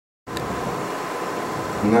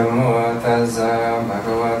Namo tassa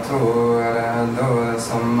bhagavato arahato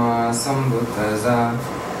samma sambuddhassa.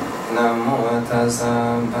 Namo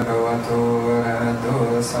tassa bhagavato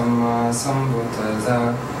arahato samma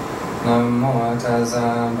sambuddhassa. Namo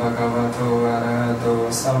tassa bhagavato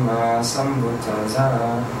arahato samma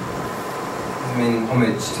sambuddhassa. Meaning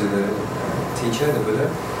homage to the teacher, the Buddha,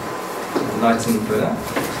 enlightened Buddha.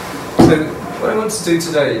 So what I want to do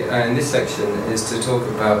today in this section is to talk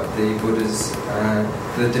about the Buddha's,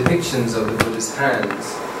 the depictions of the Buddha's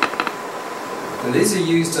hands. And these are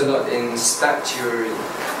used a lot in statuary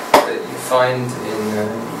that you find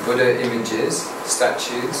in Buddha images,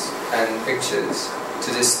 statues and pictures,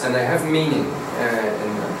 and they have meaning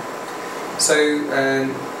in them. So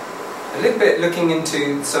a little bit looking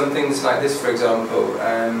into some things like this, for example,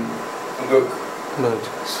 a book,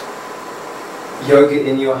 Mudras. Yoga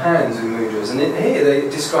in Your Hands with Mudras, and here they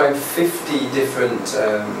describe 50 different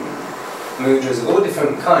mudras of all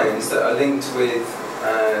different kinds that are linked with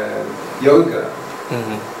yoga,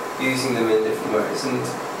 using them in different ways. And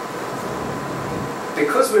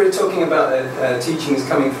because we're talking about teachings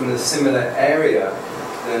coming from a similar area,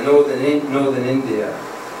 northern India,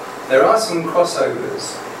 there are some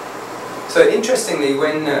crossovers. So interestingly,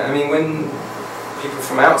 when people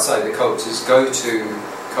from outside the cultures go to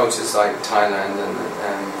cultures like Thailand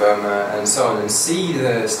and Burma and so on and see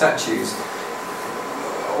the statues,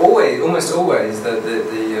 almost always the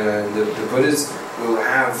Buddhas will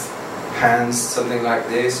have hands something like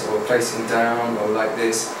this, or placing down, or like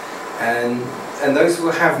this, and those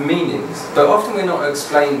will have meanings, but often we're not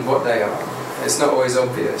explained what they are. It's not always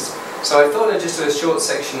obvious. So I thought I'd just do a short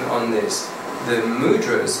section on this, the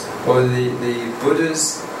mudras, or the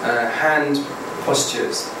Buddha's hand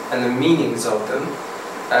postures and the meanings of them.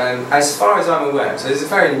 As far as I'm aware, so this is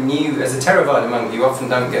very new. As a Theravāda monk, you often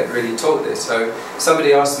don't get really taught this. So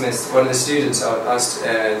somebody asked me, one of the students asked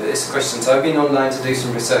this question. So I've been online to do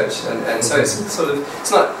some research, and so it's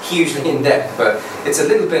it's not hugely in depth, but it's a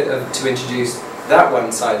little bit to introduce that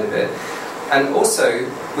one side of it. And also,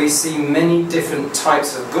 we see many different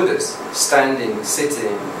types of Buddhas: standing,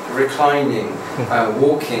 sitting, reclining,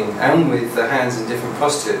 walking, and with the hands in different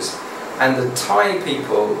postures. And the Thai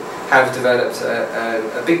people have developed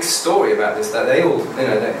a big story about this, that they all,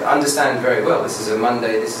 they understand very well. This is a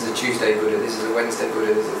Monday, this is a Tuesday Buddha, this is a Wednesday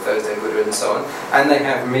Buddha, this is a Thursday Buddha, and so on. And they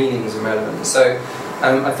have meanings and relevance. So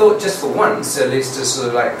I thought just for once, at least to sort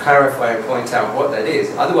of like clarify and point out what that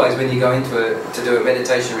is. Otherwise, when you go into to do a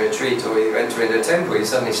meditation retreat, or you enter into a temple, you're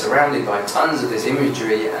suddenly surrounded by tons of this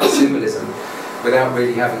imagery and symbolism without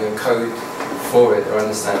really having a code for it or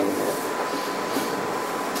understanding it.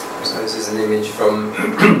 So this is an image from,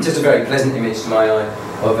 just a very pleasant image to my eye,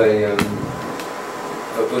 of a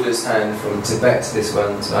Buddha's hand from Tibet, this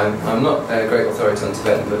one. So I'm not a great authority on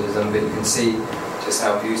Tibetan Buddhism, but you can see just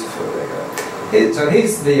how beautiful they go. So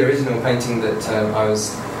here's the original painting that I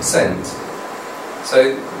was sent.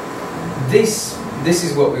 So this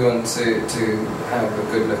is what we want to have a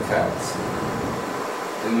good look at.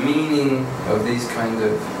 The meaning of these kind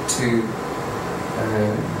of two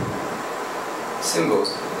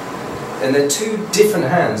symbols. And they're two different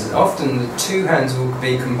hands. Often the two hands will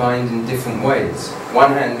be combined in different ways.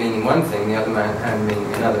 One hand meaning one thing, the other hand meaning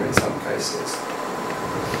another in some cases.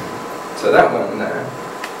 So that one there,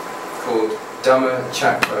 called Dhamma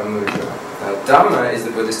Chakra Mudra. Now Dhamma is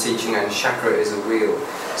the Buddha's teaching and chakra is a wheel.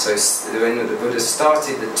 So when the Buddha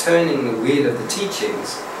started the turning the wheel of the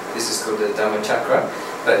teachings, this is called the Dhamma Chakra.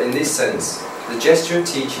 But in this sense, the gesture of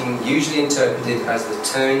teaching usually interpreted as the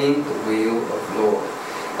turning the wheel of law.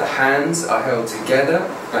 The hands are held together,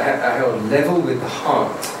 are held level with the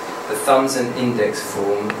heart. The thumbs and index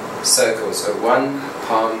form circles, so one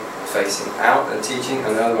palm facing out and teaching,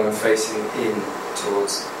 and the other one facing in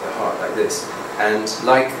towards the heart, like this. And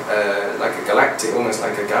like a galactic, almost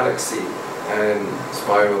like a galaxy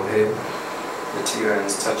spiral here, the two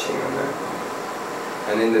hands touching on that.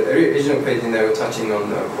 And in the original painting they were touching on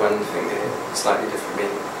the one finger here, slightly different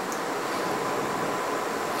meaning.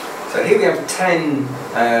 So here we have 10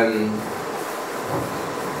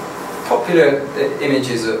 popular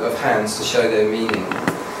images of hands to show their meaning.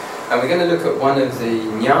 And we're going to look at one of the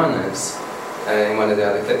jnanas in one of the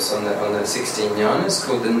other clips on the 16 jnanas,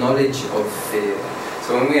 called the knowledge of fear.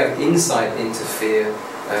 So when we have insight into fear,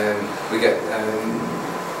 we get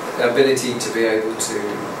the ability to be able to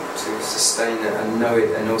sustain it and know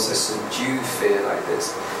it, and also subdue fear like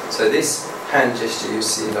this. So this hand gesture you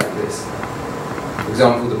see like this. For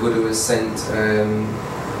example, the Buddha was sent,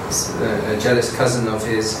 a jealous cousin of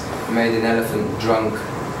his made an elephant drunk,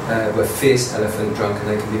 a fierce elephant drunk, and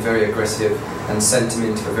they can be very aggressive, and sent him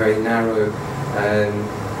into a very narrow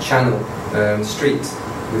channel, street,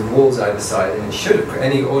 with walls either side, and it should have,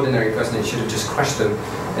 any ordinary person, it should have just crushed them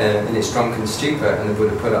in its drunken stupor, and the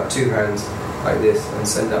Buddha put up 2 hands like this and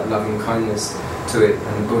sent up loving kindness to it,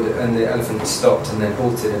 and the elephant stopped and then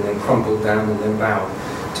halted and then crumpled down and then bowed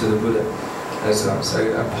to the Buddha as well. So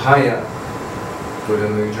Abhaya Buddha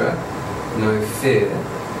Mudra, no fear.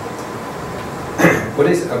 What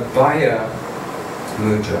is Abhaya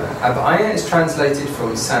Mudra? Abhaya is translated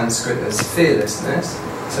from Sanskrit as fearlessness.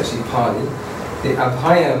 It's actually Pali. The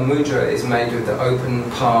Abhaya Mudra is made with the open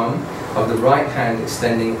palm of the right hand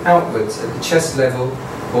extending outwards at the chest level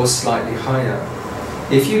or slightly higher.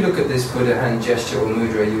 If you look at this Buddha hand gesture or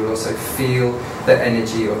mudra, you will also feel the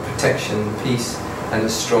energy of protection, peace, and a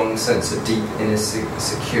strong sense of deep inner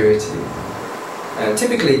security.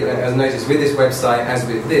 Typically, as noticed with this website, as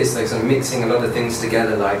with this, they're sort of mixing a lot of things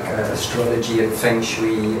together, like astrology and feng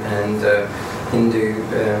shui and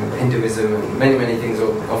Hinduism and many things,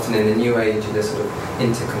 or often in the New Age, they're sort of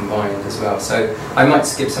intercombined as well. So I might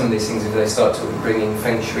skip some of these things if they start to bringing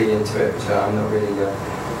feng shui into it, which I'm not really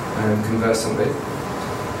conversant with.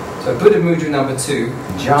 So Buddha Mudra number 2,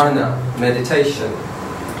 jhana, meditation.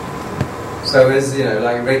 So as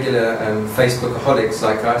like regular Facebookaholics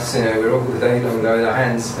like us, we're all day long with our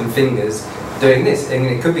hands and fingers doing this. I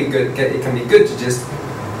mean, it could be good. It can be good to just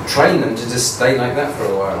train them to just stay like that for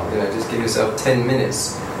a while. Just give yourself 10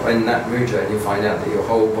 minutes in that mudra, and you'll find out that your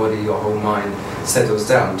whole body, your whole mind settles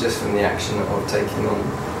down just from the action of taking on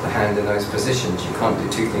the hand in those positions. You can't do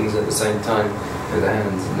 2 things at the same time with the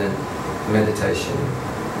hands, and then meditation.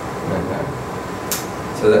 Like that.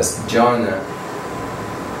 So that's jhana.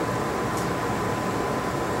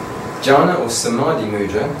 Jhana or Samadhi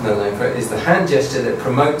Mudra, another name for it, is the hand gesture that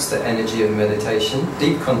promotes the energy of meditation,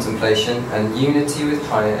 deep contemplation, and unity with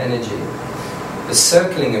higher energy. The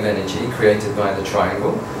circling of energy created by the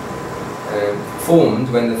triangle, formed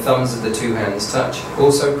when the thumbs of the 2 hands touch,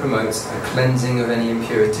 also promotes a cleansing of any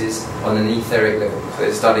impurities on an etheric level. So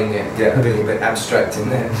it's starting to get a little bit abstract in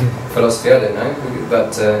there. Philosophy, I don't know,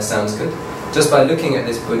 but sounds good. Just by looking at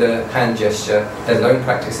this Buddha hand gesture, let alone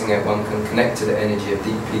practicing it, one can connect to the energy of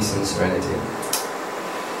deep peace and serenity.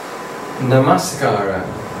 Namaskara,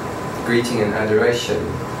 greeting and adoration.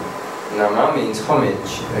 Nama means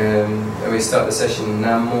homage. We start the session,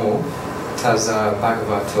 Namo Tassa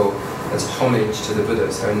Bhagavato, that's homage to the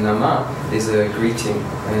Buddha. So Nama is a greeting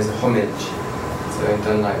and is a homage. So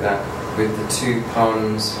done like that, with the 2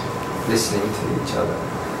 palms listening to each other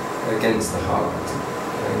against the heart.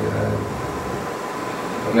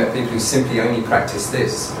 I've met people who simply only practice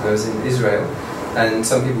this. I was in Israel, and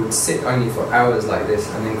some people would sit only for hours like this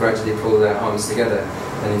and then gradually pull their arms together,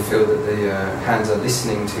 and you feel that the hands are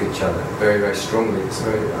listening to each other very strongly. It's a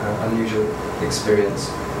very unusual experience.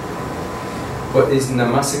 What is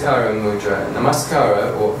Namaskara Mudra?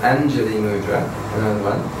 Namaskara, or Anjali Mudra, another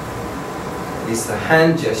one, is the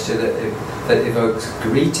hand gesture that evokes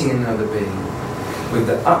greeting another being with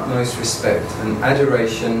the utmost respect and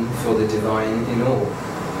adoration for the divine in all.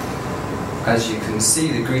 As you can see,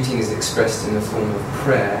 the greeting is expressed in the form of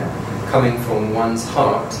prayer, coming from one's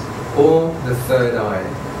heart or the 3rd eye.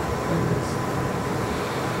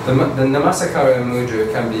 The Namaskara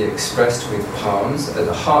Mudra can be expressed with palms at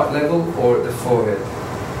the heart level or at the forehead.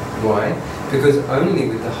 Why? Because only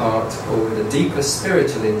with the heart or with a deeper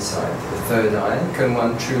spiritual insight, the 3rd eye, can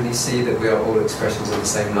one truly see that we are all expressions of the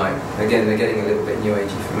same light. Again, they're getting a little bit new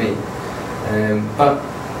agey for me, but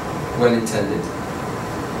well intended.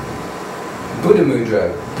 Buddha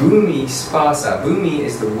Mudra, Bhumi Spasa. Bhumi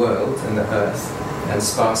is the world and the earth, and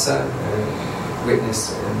Spasa,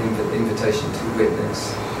 witness, an invitation to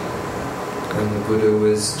witness. When the Buddha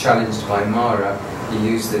was challenged by Mara, he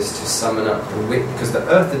used this to summon up the because the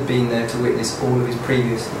earth had been there to witness all of his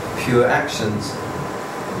previous pure actions.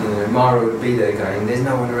 Mara would be there going, there's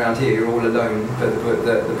no one around here, you're all alone. But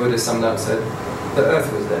the Buddha summed up and said, the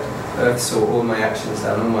earth was there. The earth saw all my actions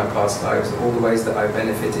down, all my past lives, all the ways that I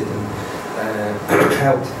benefited and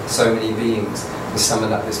helped so many beings. He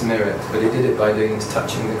summoned up this merit, but he did it by doing this,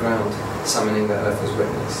 touching the ground, summoning the earth as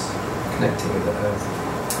witness, connecting with the earth.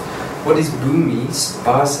 What is Bhumi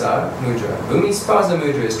Spasa Mudra? Bhumi Spasa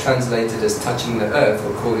Mudra is translated as touching the earth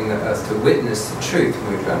or calling the earth to witness the truth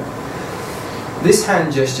Mudra. This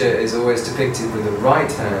hand gesture is always depicted with the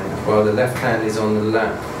right hand, while the left hand is on the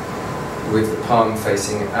lap, with the palm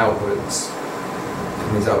facing outwards.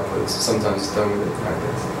 It means upwards. Sometimes it's done with it like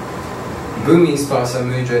this. Bhumi Spasa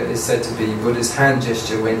Mudra is said to be Buddha's hand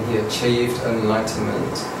gesture when he achieved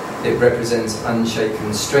enlightenment. It represents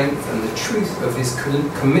unshaken strength and the truth of his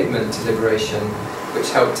commitment to liberation, which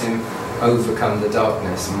helped him overcome the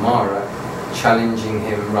darkness, Mara, challenging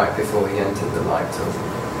him right before he entered the light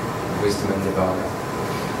of wisdom and nirvana.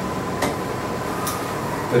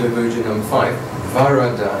 Buddha Mudra number 5,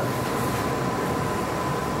 Varada.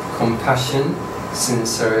 Compassion,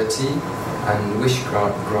 sincerity, and wish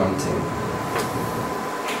granting.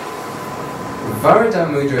 Varada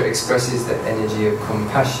Mudra expresses the energy of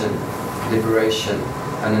compassion, liberation,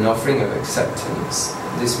 and an offering of acceptance.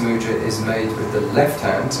 This mudra is made with the left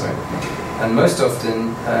hand, and most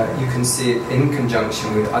often you can see it in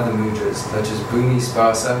conjunction with other mudras, such as Bhumi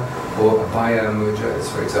Spasa or Abhaya Mudras,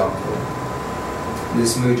 for example.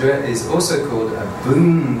 This mudra is also called a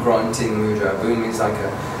boon-granting mudra. Boon means like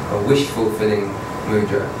a wish-fulfilling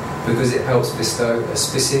mudra, because it helps bestow a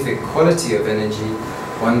specific quality of energy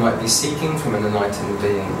one might be seeking from an enlightened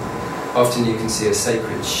being. Often you can see a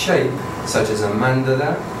sacred shape, such as a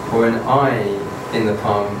mandala or an eye in the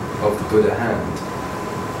palm of the Buddha hand.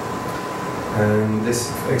 And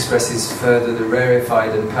this expresses further the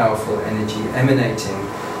rarefied and powerful energy emanating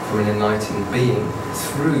from an enlightened being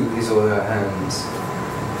through his or her hands.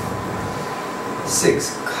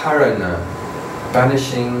 6. Karana,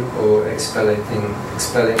 banishing or expelling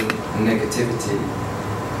negativity.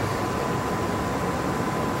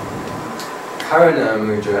 Karana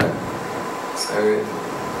Mudra, so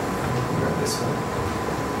this one.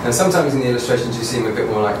 And sometimes in the illustrations you see them a bit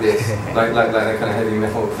more like this, like that kind of heavy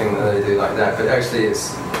metal thing that they do like that, but actually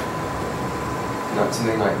it's not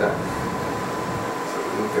something like that. So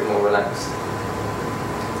a bit more relaxed.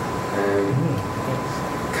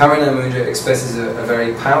 Karana Mudra expresses a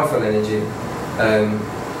very powerful energy,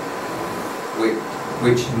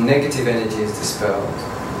 which negative energy is dispelled.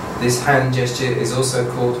 This hand gesture is also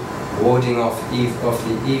called warding off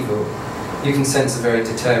the evil. You can sense a very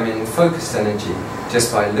determined, focused energy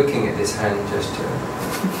just by looking at this hand gesture.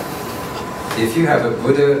 If you have a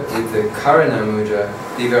Buddha with the Karana Mudra,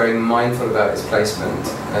 be very mindful about its placement.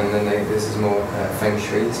 And then this is more Feng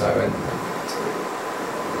Shui, so I went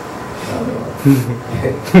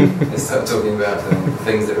let's start talking about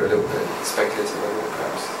things that are a little bit speculative,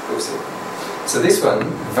 perhaps. We'll see. So this one,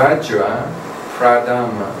 Vajra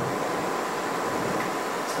Pradama.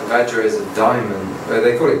 So Vajra is a diamond.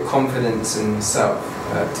 They call it confidence in self.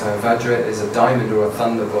 But Vajra is a diamond or a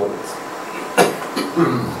thunderbolt.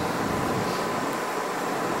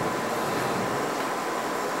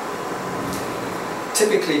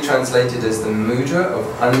 Typically translated as the mudra of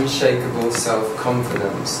unshakable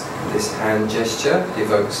self-confidence. This hand gesture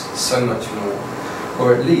evokes so much more,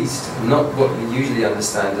 or at least not what we usually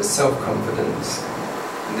understand as self-confidence.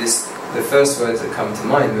 The first words that come to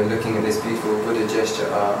mind when looking at this beautiful Buddha gesture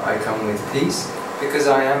are, I come with peace because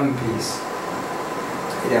I am peace.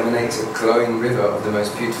 It emanates a glowing river of the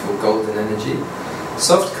most beautiful golden energy,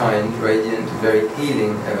 soft, kind, radiant, very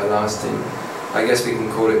healing, everlasting. I guess we can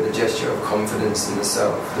call it the gesture of confidence in the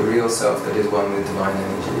self, the real self that is one with divine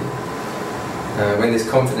energy. When this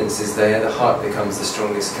confidence is there, the heart becomes the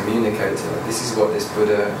strongest communicator. This is what this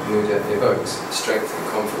Buddha Mudra evokes, strength and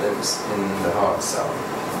confidence in the heart self.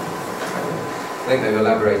 I think they've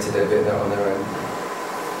elaborated a bit on their own.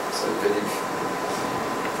 So belief.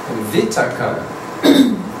 And Vitakka,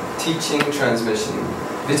 teaching, transmission.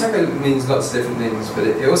 Vitakka means lots of different things, but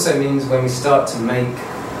it also means when we start to make,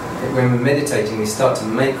 when we're meditating, we start to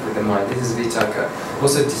make with the mind. This is Vitakka.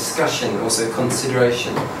 Also discussion, also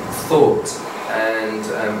consideration, thought, and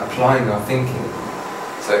applying our thinking.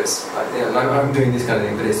 So it's like, like I'm doing this kind of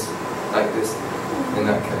thing, but it's like this in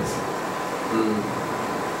that case.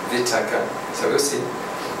 Vitakka. So we'll see.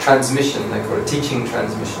 Transmission, they call it teaching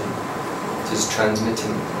transmission, which is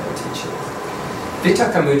transmitting teaching.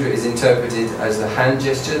 Vitakka Mudra is interpreted as the hand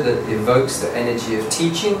gesture that evokes the energy of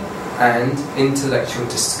teaching and intellectual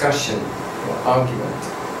discussion or argument.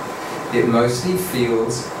 It mostly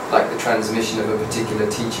feels like the transmission of a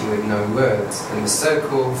particular teaching with no words, and the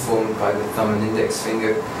circle formed by the thumb and index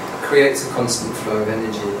finger creates a constant flow of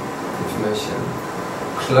energy, information.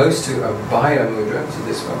 Close to Abhaya Mudra, so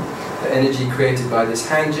this one, the energy created by this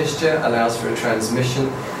hand gesture allows for a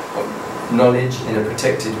transmission of knowledge in a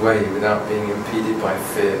protected way without being impeded by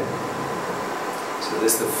fear. So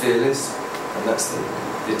there's the fearless, and that's the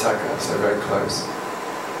Vitakka, so very close.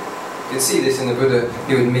 You can see this in the Buddha.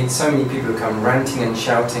 He would meet so many people who come ranting and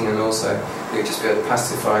shouting, and also he would just be able to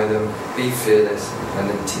pacify them, be fearless, and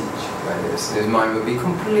then teach like this. His mind would be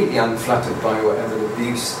completely unflattered by whatever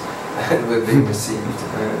abuse were being received.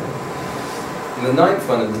 And the ninth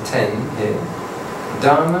one of the 10 here,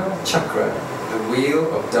 Dharma Chakra, the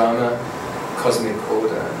wheel of Dharma, cosmic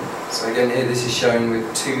order. So again here this is shown with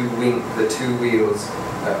the two wheels,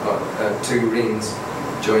 two rings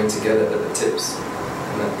joined together at the tips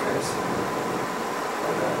in that case.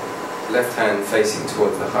 Left hand facing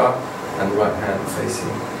towards the heart and right hand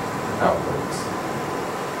facing outwards.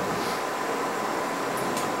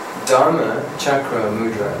 Dharma Chakra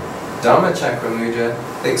Mudra. Dharma Chakra Mudra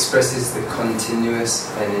expresses the continuous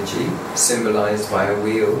energy symbolized by a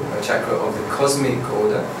wheel, a chakra of the cosmic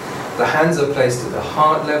order. The hands are placed at the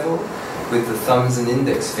heart level, with the thumbs and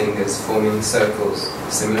index fingers forming circles,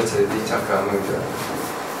 similar to the Vitakka Mudra.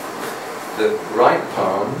 The right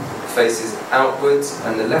palm faces outwards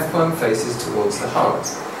and the left palm faces towards the heart.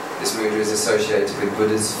 This mudra is associated with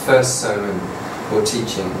Buddha's first sermon or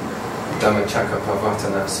teaching,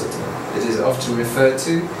 Dhammacakkappavattana Sutta. It is often referred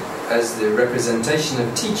to as the representation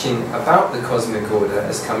of teaching about the cosmic order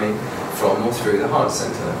as coming from or through the heart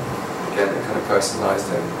center. Again, a kind of personalized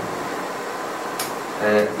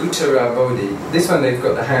Uttara Bodhi. This one they've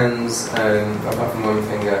got the hands, apart from one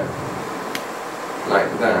finger,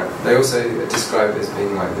 like that. They also describe it as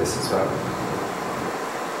being like this as well.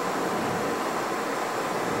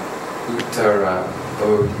 Uttara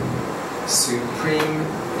Bodhi, supreme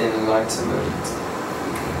enlightenment.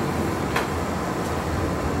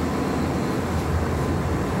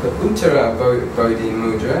 The Uttara Bodhi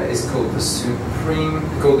Mudra is called the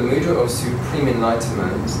Mudra of Supreme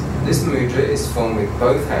Enlightenment. This mudra is formed with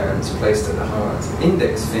both hands placed at the heart,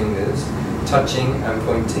 index fingers touching and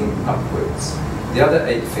pointing upwards, the other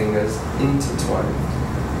 8 fingers intertwined.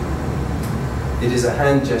 It is a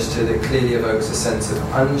hand gesture that clearly evokes a sense of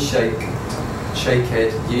unshaken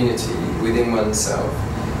unity within oneself,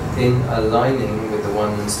 in aligning with the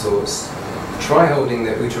one's thoughts. Try holding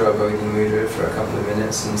the Uttara Bodhi Mudra for a couple of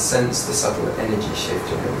minutes and sense the subtle energy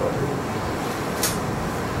shift in your body.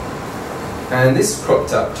 And this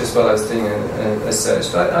cropped up just while I was doing a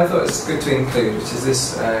search, but I thought it's good to include, which is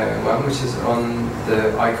this one, which is on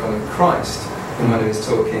the icon of Christ in one of his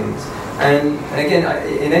talkings. And again,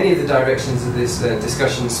 in any of the directions that this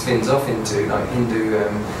discussion spins off into, like Hindu,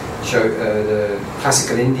 the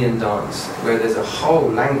classical Indian dance, where there's a whole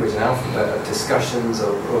language and alphabet of discussions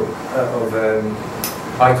of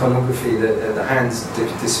iconography that the hands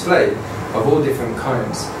display of all different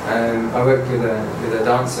kinds. I worked with a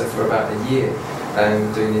dancer for about a year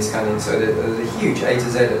doing this kind of, so there's a huge A to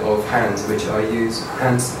Z of hands, which I use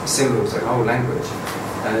hand symbols, like a whole language.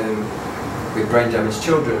 With brain damaged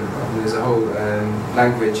children, there's a whole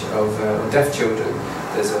language of deaf children,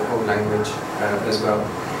 there's a whole language as well.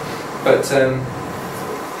 But,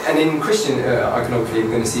 and in Christian iconography, you're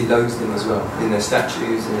going to see loads of them as well, in their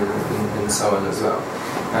statues and so on as well.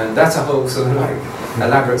 And that's a whole sort of like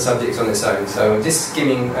elaborate subject on its own. So I'm just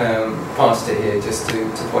skimming past it here just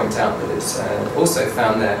to point out that it's also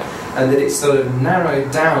found there, and that it's sort of narrowed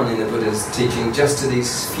down in the Buddha's teaching just to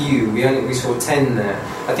these few. We saw 10 there.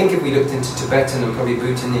 I think if we looked into Tibetan and probably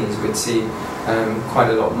Bhutanese, we'd see quite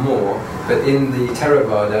a lot more. But in the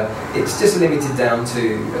Theravāda, it's just limited down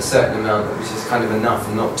to a certain amount, which is kind of enough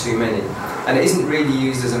and not too many. And it isn't really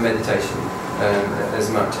used as a meditation as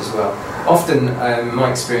much as well. Often, in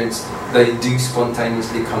my experience, they do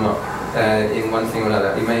spontaneously come up in one thing or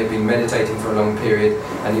another. You may have been meditating for a long period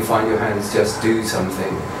and you find your hands just do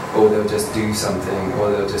something, or they'll just do something,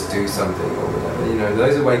 or they'll just do something, or whatever. You know,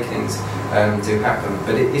 those awakenings do happen,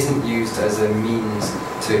 but it isn't used as a means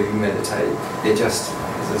to meditate. It just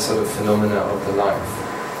is a sort of phenomena of the life.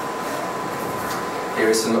 Here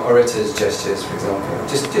are some orator's gestures, for example,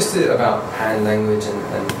 just about hand language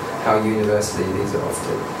and how universally these are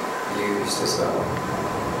often used as well.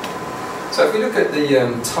 So if we look at the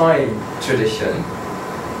Thai tradition,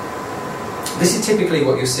 this is typically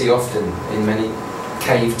what you see often in many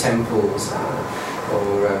cave temples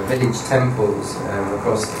or village temples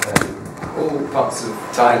across all parts of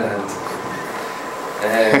Thailand.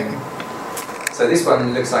 So this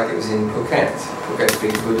one looks like it was in Phuket,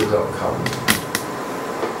 PhuketBigBuddha.com.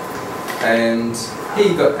 And here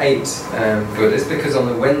you've got 8 Buddhas, because on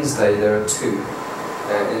the Wednesday there are 2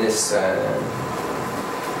 in this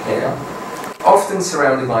here. Often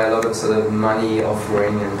surrounded by a lot of sort of money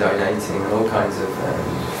offering and donating and all kinds of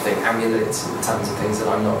amulets and tons of things that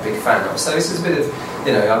I'm not a big fan of. So this is a bit of,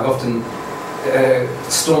 you know, I've often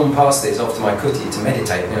stormed past this off to my kuti to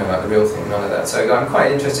meditate, you know, about the real thing, none of that. So I'm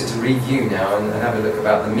quite interested to review now and have a look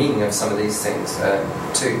about the meaning of some of these things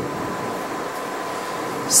too.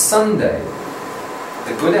 Sunday.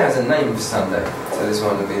 The Buddha has a name for Sunday, so this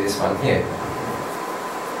one will be this one here.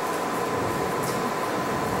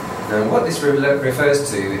 Now what this refers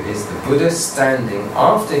to is the Buddha standing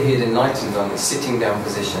after he had enlightened on the sitting down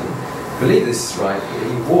position. I believe this is right.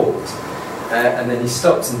 He walked and then he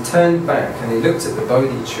stopped and turned back and he looked at the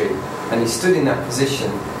Bodhi tree and he stood in that position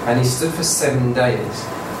and he stood for 7 days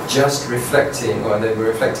just reflecting, or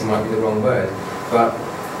reflecting might be the wrong word, but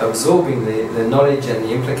absorbing the knowledge and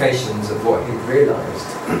the implications of what he'd realised.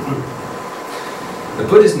 The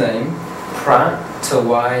Buddha's name, Pratap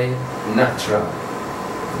Tawai Natra.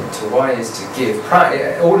 Tawai is to give.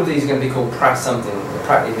 All of these are going to be called pra something.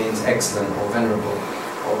 Prati means excellent or venerable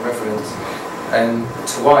or reverent. And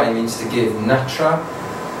Tawai means to give. Natra,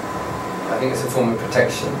 I think it's a form of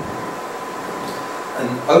protection. An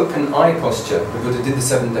open eye posture. The Buddha did the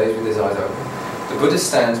 7 days with his eyes open. The Buddha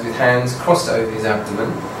stands with hands crossed over his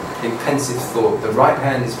abdomen in pensive thought. The right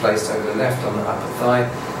hand is placed over the left on the upper thigh.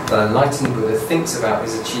 The enlightened Buddha thinks about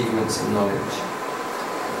his achievements and knowledge.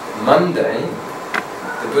 Monday,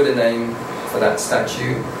 the Buddha name for that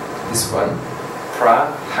statue, this one,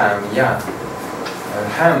 Prahamya.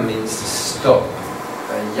 Ham means to stop.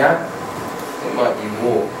 Ya, it might be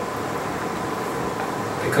walk.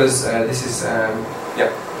 Because this is,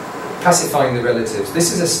 pacifying the relatives.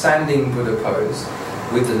 This is a standing Buddha pose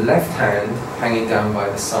with the left hand hanging down by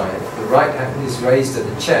the side. The right hand is raised at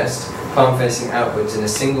the chest, palm facing outwards in a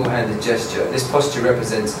single-handed gesture. This posture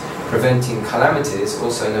represents preventing calamities,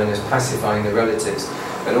 also known as pacifying the relatives.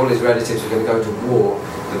 When all his relatives were going to go to war,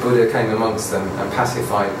 the Buddha came amongst them and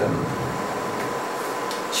pacified them.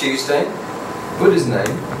 Tuesday, Buddha's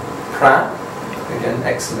name, Pra, again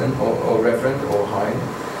excellent or reverent or high.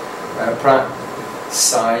 Pra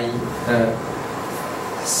Saya.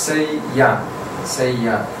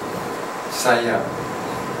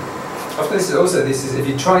 Often this is if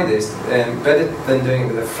you try this, better than doing it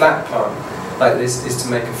with a flat palm like this is to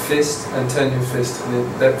make a fist and turn your fist, and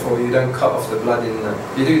therefore you don't cut off the blood in the.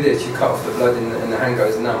 You do this, you cut off the blood and the hand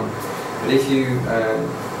goes numb. But if you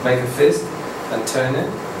make a fist and turn it,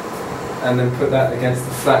 and then put that against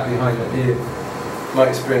the flat behind your ear, my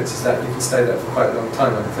experience is that you can stay there for quite a long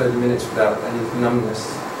time, like 30 minutes without any numbness.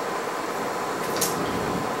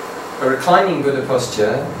 A reclining Buddha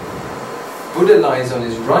posture, Buddha lies on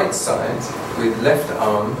his right side with left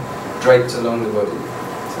arm draped along the body,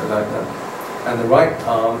 so like that, and the right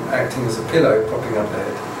arm acting as a pillow propping up the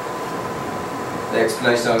head. The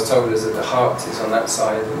explanation I was told is that the heart is on that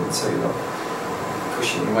side, and so you're not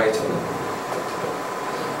pushing weight on it.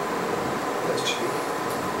 That's true.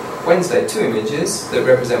 Wednesday, 2 images that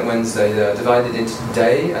represent Wednesday. They are divided into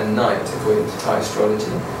day and night according to Thai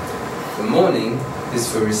astrology. The morning is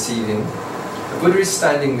for receiving. The Buddha is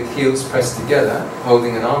standing with heels pressed together,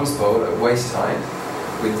 holding an alms bowl at waist height,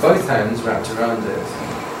 with both hands wrapped around it.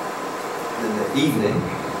 And the evening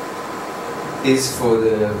is for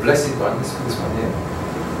the Blessed One, this one here,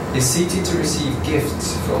 is seated to receive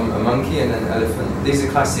gifts from a monkey and an elephant. These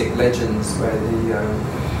are classic legends where the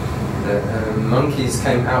monkeys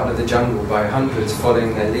came out of the jungle by hundreds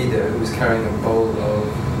following their leader, who was carrying a bowl of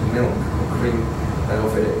milk or cream, and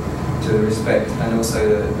offered it to respect, and also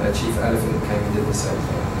the chief elephant came and did the same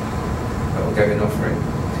thing, or gave an offering.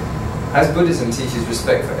 As Buddhism teaches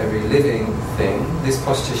respect for every living thing, this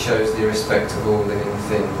posture shows the respect of all living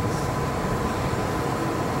things.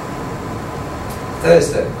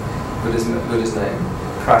 Thursday, Buddha's name,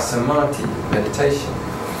 Prasamati, meditation.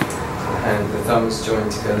 And the thumbs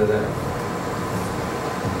joined together there.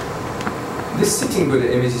 This sitting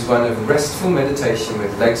Buddha image is one of restful meditation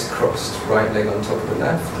with legs crossed, right leg on top of the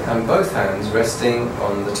left, and both hands resting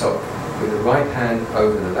on the top, with the right hand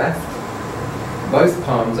over the left, both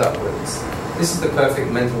palms upwards. This is the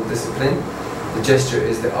perfect mental discipline. The gesture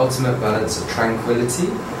is the ultimate balance of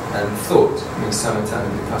tranquility and thought, means samatha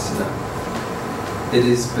and vipassana. It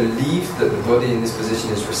is believed that the body in this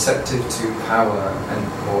position is receptive to power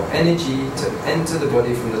or energy to enter the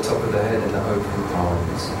body from the top of the head in the open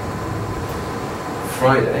palms.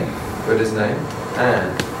 Friday, Buddha's name,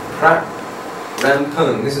 and Prat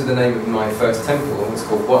Rampung. This is the name of my first temple. It's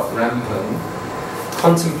called Wat Rampung.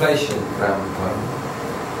 Contemplation Rampung.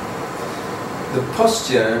 The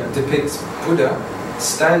posture depicts Buddha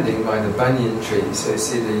standing by the banyan tree. So you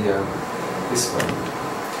see this one.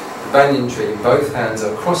 Banyan tree, both hands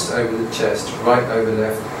are crossed over the chest, right over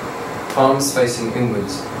left, palms facing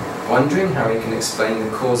inwards, wondering how he can explain the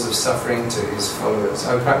cause of suffering to his followers.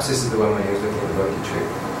 Oh, perhaps this is the one where he was looking at the Bodhi tree.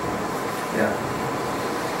 Yeah.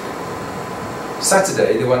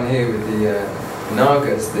 Saturday, the one here with the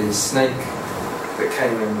nagas, the snake that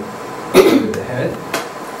came in over the head.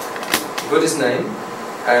 Buddha's name,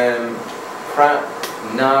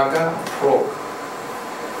 Naga Prok.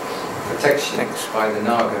 Protection by the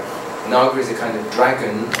Naga. Naga is a kind of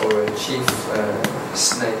dragon or a chief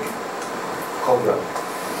snake, cobra.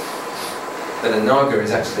 But a Naga is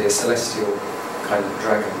actually a celestial kind of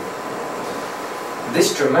dragon.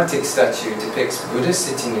 This dramatic statue depicts Buddha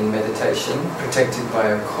sitting in meditation, protected by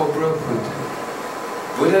a cobra hood.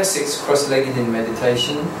 Buddha sits cross-legged in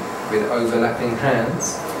meditation with overlapping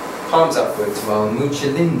hands, palms upwards, while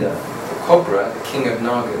Muchalinda, the cobra, the king of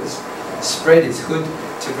Nagas, spread its hood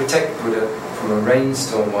to protect Buddha from a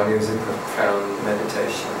rainstorm while he was in profound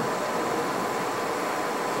meditation.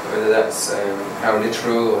 Whether that's how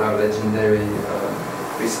literal or how legendary,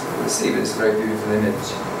 we'll see, but it's a very beautiful image.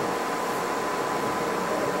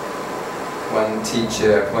 One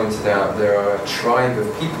teacher pointed out there are a tribe of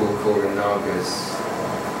people called the Nagas,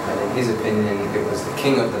 and in his opinion it was the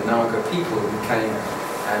king of the Naga people who came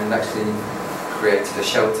and actually created a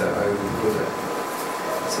shelter over the Buddha.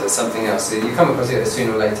 So there's something else. So you come across it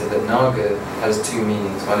sooner or later that Naga has two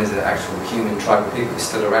meanings. One is an actual human tribe of people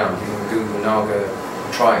still around. You can Google Naga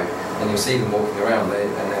tribe and you'll see them walking around,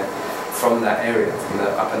 and they're from that area, from the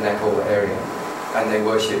upper Nepal area, and they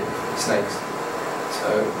worship snakes. So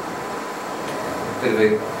a bit of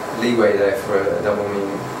a leeway there for a double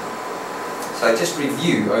meaning. So I just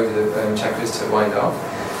review over the chakras to wind off.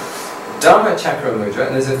 Dharma Chakra Mudra,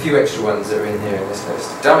 and there's a few extra ones that are in here in this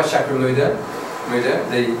list. Dharma Chakra Mudra,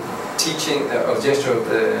 the teaching, or gesture of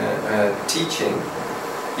the teaching,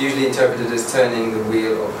 usually interpreted as turning the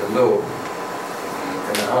wheel of the law.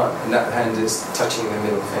 And the heart, and that hand is touching the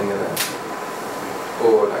middle finger there.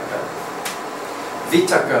 Or like that.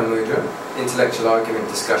 Vitaka Mudra, intellectual argument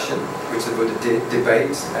discussion, which the Buddha did,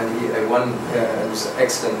 debate, and he was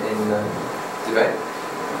excellent in debate.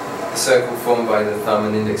 The circle formed by the thumb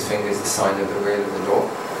and index finger is the sign of the wheel of the law.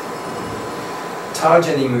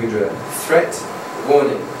 Tarjani Mudra, threat,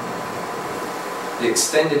 warning. The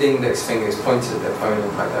extended index finger is pointed at the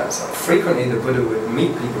opponent like that. So frequently the Buddha would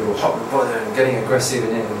meet people who were hot with Buddha and getting aggressive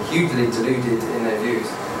and hugely deluded in their views.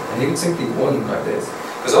 And he would simply warn them like this.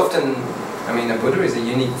 Because often, I mean, a Buddha is a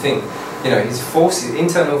unique thing. You know, his forces,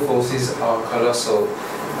 internal forces are colossal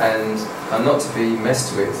and are not to be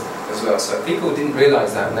messed with as well. So people didn't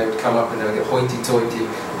realise that, and they would come up and they would get hoity-toity.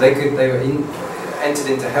 They were entered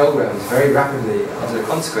into hell realms very rapidly as a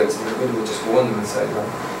consequence, and the Buddha would just warn them and say, like,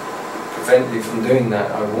 prevent you from doing that,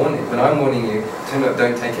 I warn you. When I'm warning you,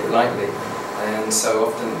 don't take it lightly. And so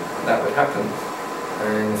often that would happen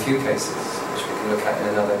in a few cases, which we can look at in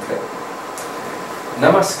another clip.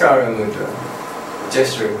 Namaskara Mudra, a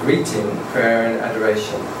gesture of greeting, prayer and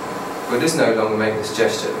adoration. Buddhists no longer make this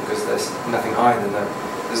gesture because there's nothing higher than that.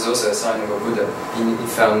 This is also a sign of a Buddha. He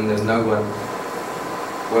found there's no one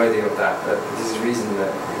worthy of that. But this is the reason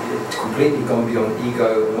that it's completely gone beyond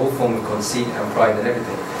ego and all form of conceit and pride and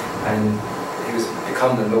everything. And he was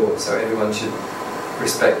become the Lord, so everyone should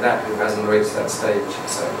respect that who hasn't reached that stage.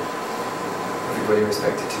 So everybody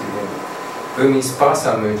respected to him. Bhumi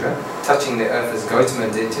Spasa Mudra, touching the earth as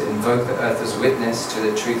Gautama did to invoke the earth as witness to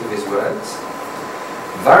the truth of his words.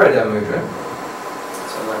 Varada Mudra,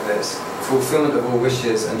 something like this, fulfillment of all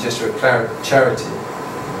wishes and gesture of charity.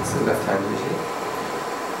 That's the left hand usually.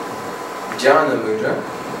 Jhana Mudra,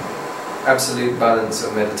 absolute balance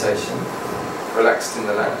of meditation, relaxed in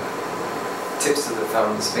the lap. Tips of the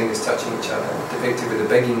thumbs, fingers touching each other, depicted with a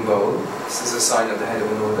begging bowl. This is a sign of the head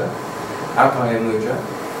of an order. Abhaya Mudra,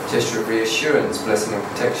 gesture of reassurance, blessing and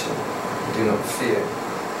protection. Do not fear.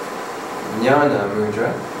 Jnana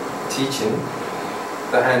Mudra, teaching.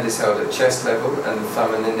 The hand is held at chest level and the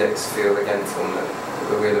thumb and index feel again from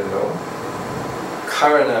the wheel of law.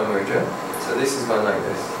 Karana Mudra, so this is one like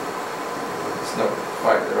this. It's not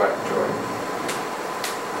quite the right drawing.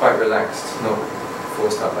 Quite relaxed, not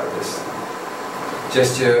forced up like this.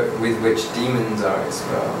 Gesture with which demons are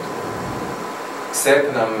expelled.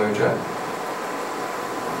 Serpana Mudra.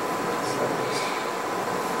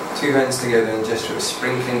 Two hands together in gesture of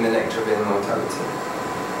sprinkling the nectar of immortality.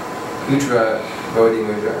 Mudra, Bodhi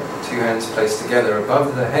Mudra. Two hands placed together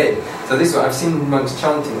above the head. So this one, I've seen monks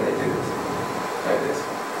chanting, they do this. Like this.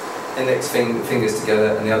 Index fingers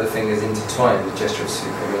together and the other fingers intertwined, a gesture of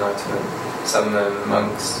supreme enlightenment. Some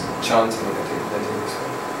monks chanting, they do this way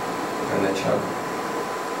when they chant.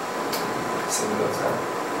 Symbol of that.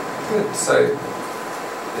 Good, so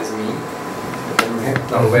there's me.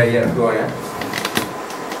 Not aware yet of who I am.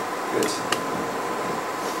 Good.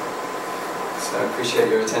 So I appreciate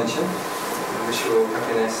your attention. I wish you all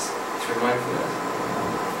happiness through mindfulness.